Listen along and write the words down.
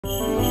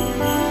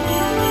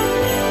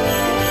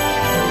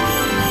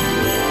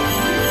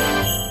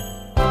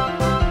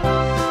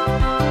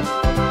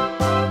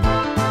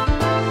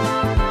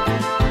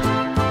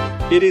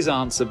It is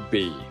answer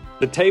B.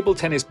 The table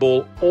tennis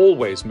ball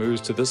always moves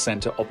to the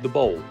center of the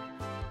bowl.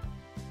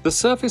 The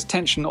surface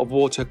tension of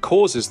water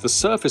causes the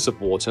surface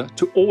of water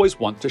to always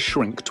want to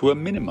shrink to a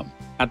minimum.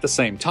 At the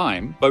same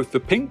time, both the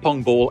ping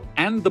pong ball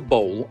and the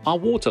bowl are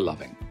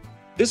water-loving.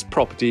 This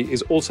property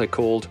is also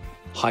called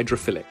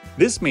hydrophilic.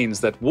 This means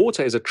that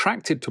water is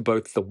attracted to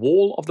both the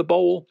wall of the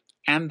bowl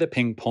and the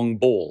ping pong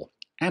ball,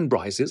 and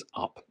rises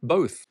up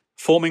both,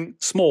 forming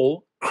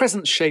small,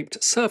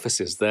 crescent-shaped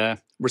surfaces there,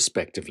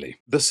 respectively.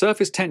 The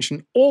surface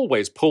tension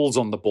always pulls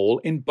on the ball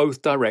in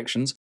both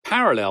directions,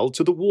 parallel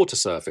to the water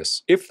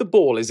surface. If the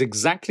ball is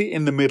exactly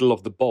in the middle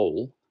of the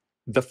bowl,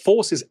 the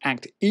forces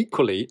act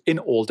equally in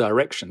all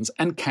directions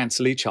and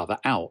cancel each other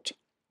out.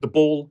 The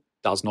ball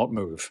does not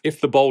move. If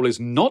the bowl is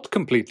not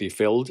completely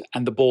filled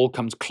and the ball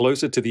comes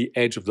closer to the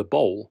edge of the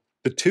bowl,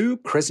 the two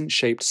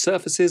crescent-shaped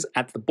surfaces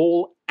at the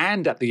ball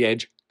and at the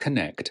edge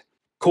connect,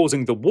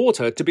 causing the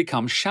water to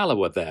become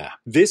shallower there.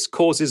 This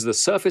causes the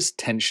surface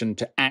tension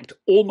to act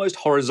almost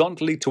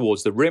horizontally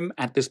towards the rim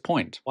at this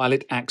point, while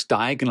it acts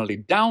diagonally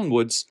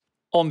downwards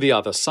on the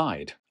other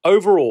side.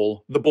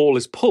 Overall, the ball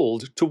is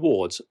pulled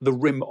towards the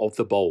rim of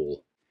the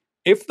bowl.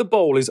 If the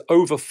bowl is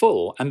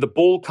overfull and the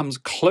ball comes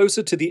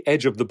closer to the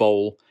edge of the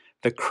bowl,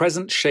 the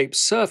crescent-shaped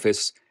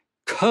surface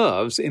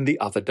curves in the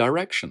other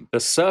direction. The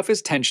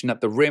surface tension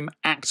at the rim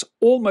acts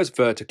almost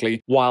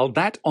vertically, while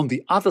that on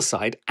the other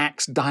side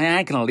acts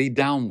diagonally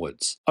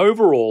downwards.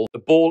 Overall, the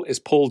ball is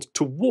pulled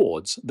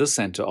towards the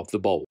center of the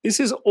bowl. This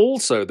is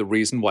also the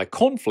reason why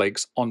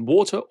cornflakes on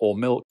water or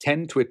milk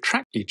tend to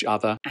attract each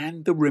other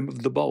and the rim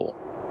of the bowl.